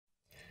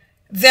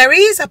There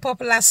is a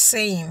popular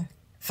saying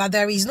that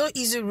there is no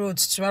easy road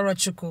to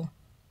Arochukwu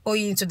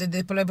owing to the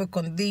deplorable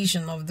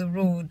condition of the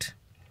road.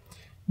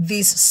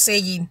 This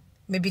saying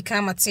may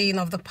become a thing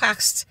of the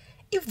past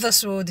if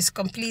this road is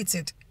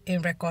completed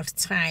in record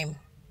time.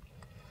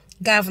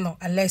 Governor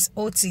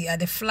Otti at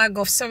the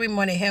flag-off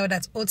ceremony held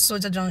at Old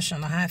Soldier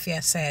Junction,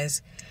 Ohafia,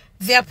 says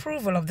the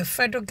approval of the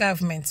federal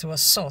government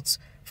was sought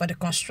for the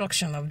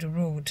construction of the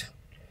road.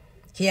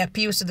 He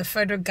appeals to the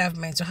federal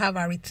government to have a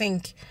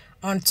rethink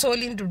on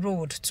tolling the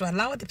road to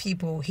allow the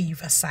people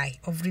heave a sigh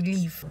of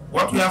relief.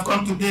 What we have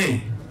come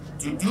today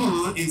to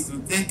do is to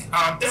take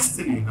our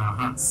destiny in our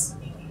hands,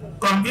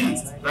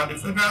 convinced that the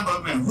federal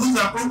government, whose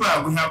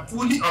approval we have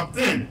fully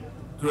obtained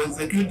to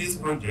execute this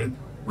project,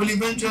 will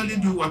eventually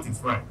do what is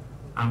right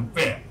and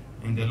fair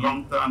in the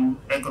long-term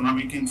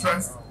economic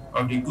interest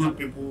of the good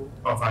people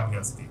of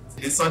Ohafia State.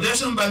 The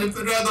suggestion by the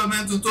federal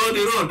government to toll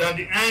the road at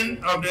the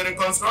end of the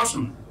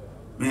reconstruction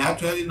may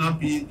actually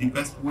not be the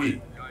best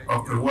way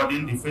of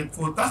rewarding the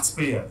faithful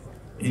taxpayers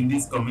in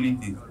this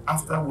community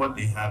after what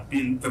they have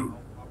been through.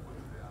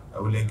 I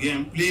will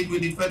again plead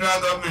with the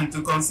federal government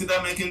to consider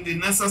making the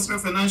necessary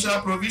financial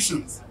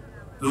provisions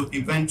to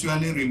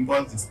eventually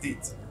reimburse the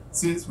state,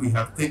 since we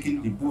have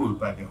taken the bull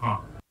by the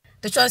horn.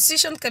 The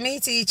Transition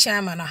Committee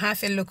Chairman of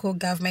Ohafia Local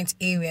Government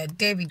Area,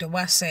 David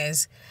Owa,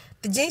 says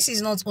the jinx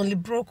is not only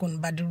broken,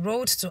 but the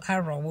road to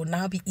Aro will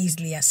now be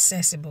easily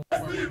accessible. The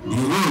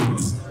road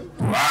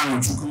to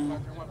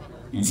Arochukwu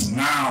is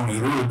now a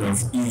road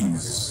of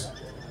ease,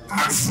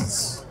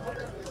 access,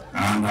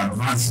 and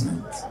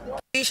advancement.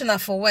 Commissioner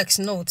for Works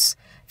notes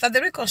that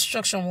the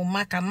reconstruction will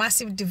mark a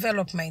massive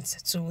development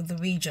to the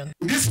region.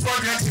 This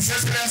project, His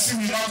Excellency,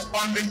 will not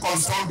only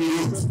construct the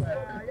road,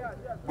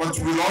 but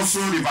will also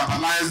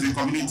revitalize the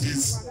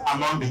communities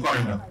along the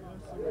corridor.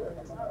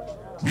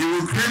 We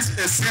will create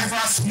a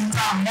safer,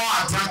 smoother, more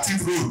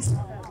attractive road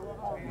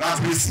that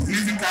will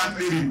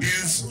significantly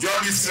reduce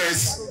journey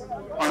stress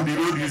on the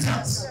road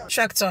users.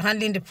 Tractor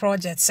handling the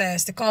project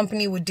says the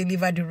company will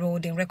deliver the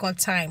road in record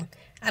time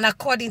and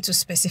according to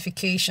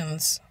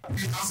specifications.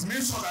 He has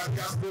made sure that he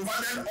has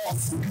provided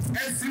us with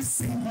every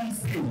single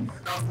thing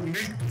that will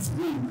make this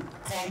road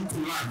come to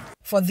life.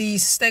 For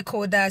these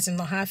stakeholders in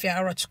Ohafia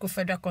Arochukwu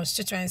Federal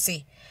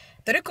Constituency,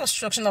 the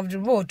reconstruction of the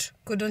road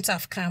couldn't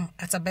have come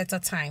at a better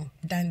time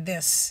than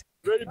this.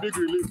 Very big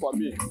relief for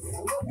me,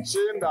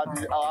 seeing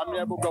that our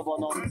amiable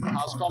governor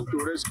has come to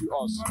rescue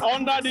us.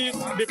 Under this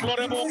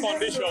deplorable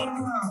condition,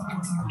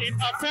 it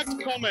affects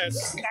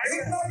commerce,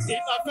 it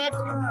affects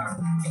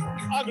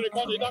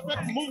agriculture, it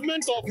affects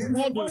movement of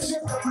produce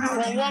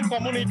from one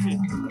community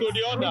to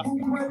the other.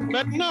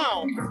 But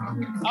now,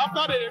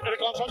 after the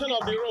reconstruction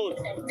of the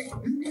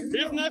road,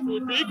 business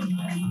will pick,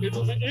 it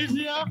will be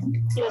easier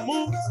to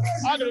move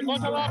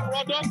agricultural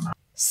products.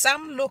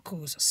 Some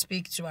locals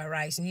speak to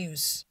Arise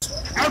News.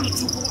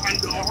 Arochukwu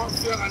and the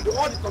Ohafia and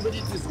all the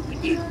communities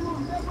within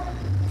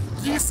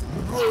this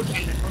road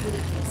and the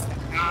communities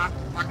are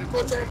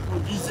agricultural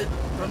producing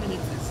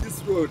communities.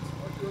 This road,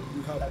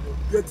 we have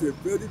get a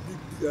very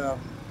big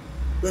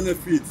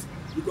benefit,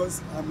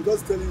 because I'm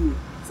just telling you,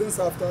 since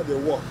after the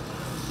war,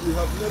 we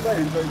have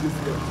never enjoyed this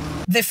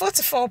road. The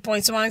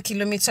 44.1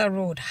 kilometer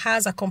road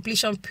has a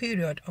completion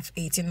period of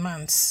 18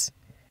 months.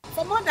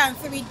 For more than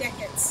 3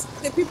 decades,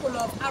 the people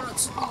of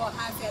Arochukwu or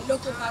Ohafia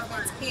local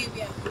government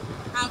area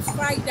have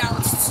cried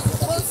out to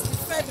both the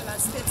federal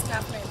and state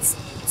governments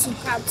to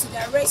come to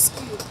their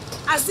rescue,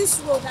 as this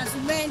road has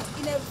remained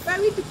in a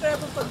very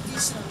deplorable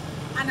condition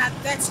and a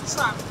death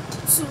trap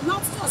to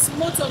not just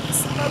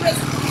motorists but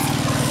residents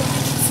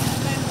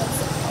and members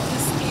of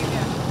this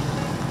area.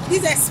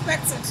 It is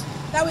expected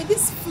that with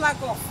this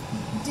flag off,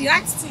 the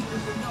right thing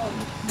will be done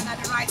and at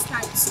the right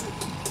time too.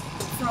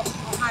 From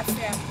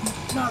Ohafia,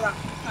 Nora,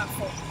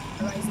 for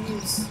Arise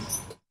News.